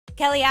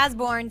Kelly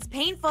Osbourne's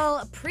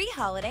painful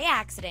pre-holiday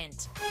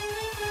accident.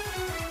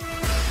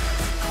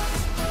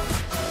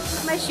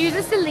 My shoes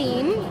are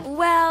Celine.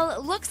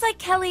 Well, looks like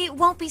Kelly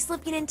won't be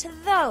slipping into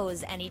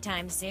those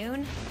anytime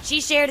soon.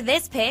 She shared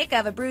this pic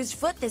of a bruised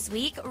foot this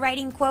week,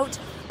 writing, quote,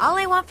 "All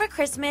I want for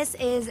Christmas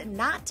is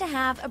not to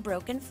have a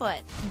broken foot."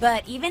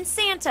 But even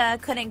Santa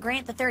couldn't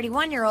grant the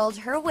 31-year-old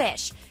her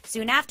wish.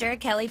 Soon after,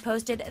 Kelly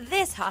posted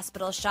this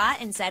hospital shot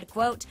and said,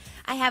 quote,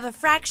 "I have a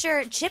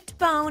fracture, chipped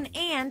bone,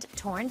 and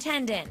torn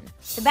tendon."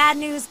 The bad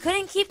news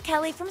couldn't keep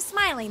Kelly from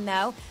smiling,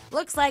 though.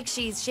 Looks like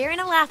she's sharing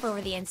a laugh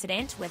over the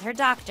incident with her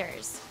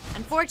doctors.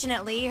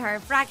 Unfortunately, her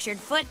fractured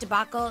foot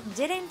debacle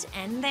didn't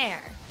end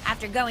there.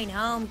 After going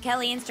home,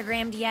 Kelly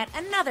Instagrammed yet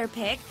another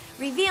pic,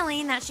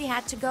 revealing that she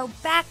had to go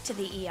back to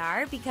the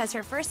ER because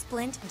her first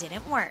splint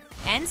didn't work.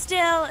 And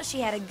still, she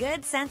had a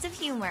good sense of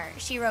humor.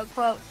 She wrote,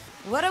 quote,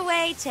 "What a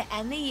way to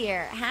end the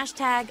year.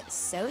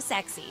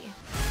 #SoSexy."